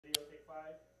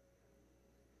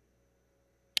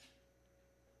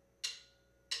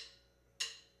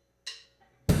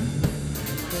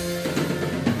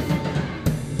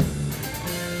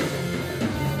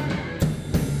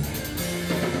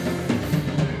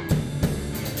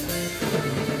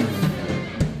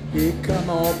come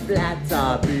on flat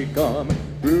top, become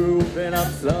moving up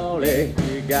slowly.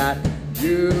 He got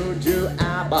juju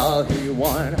eyeball, he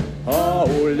won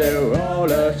holy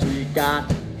roller. He got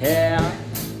hair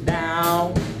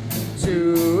down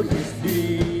to his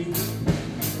feet.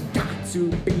 Got to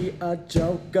be a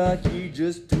joker, he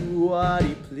just do what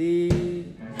he please.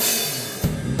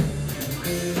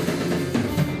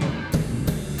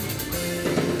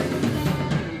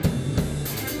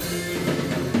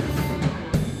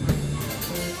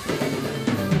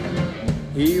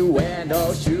 He wear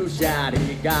no shoe shine,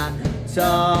 he got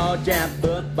tall jam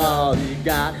football, he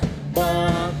got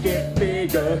funky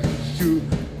figure, he shoot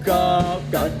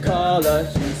Coca-Cola.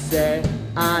 He said,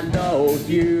 I know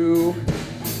you,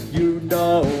 you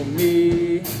know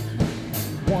me.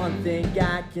 One thing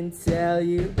I can tell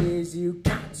you is you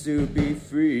got to be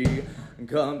free.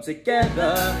 Come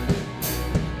together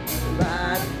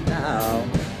right now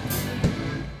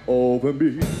over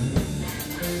me.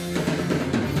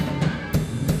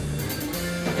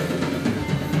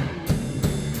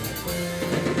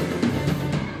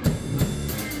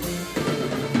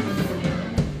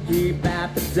 He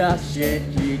bad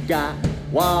production, he got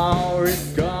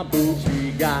walrus gumboot,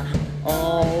 he got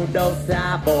Mojo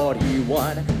sideboard, he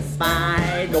won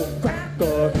spinal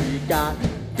cracker, he got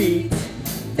feet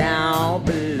down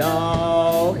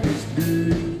below his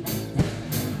feet.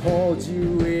 Hold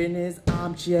you in his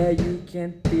armchair, you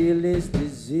can feel his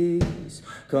disease.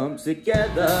 Come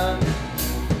together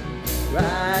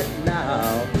right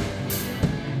now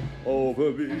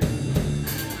over me.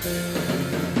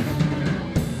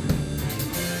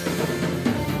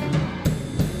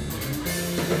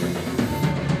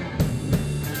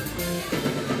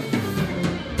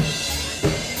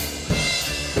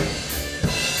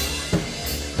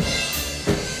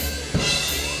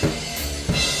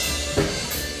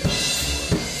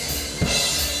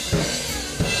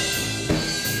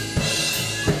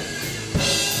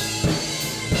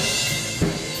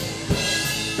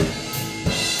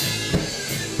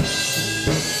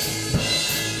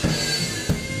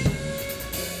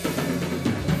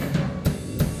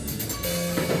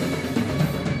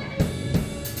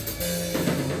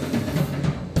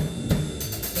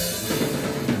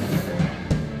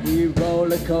 He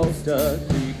roller coaster,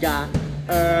 he got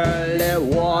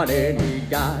early warning, he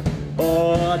got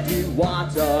muddy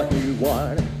water, he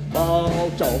won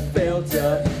Mojo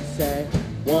filter. He said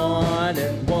 1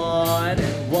 and 1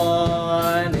 and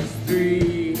 1 is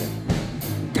 3.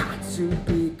 Got to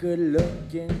be good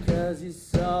looking, cause he's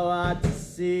so hard to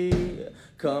see.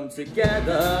 Come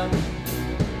together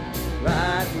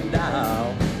right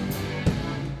now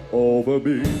over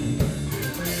me.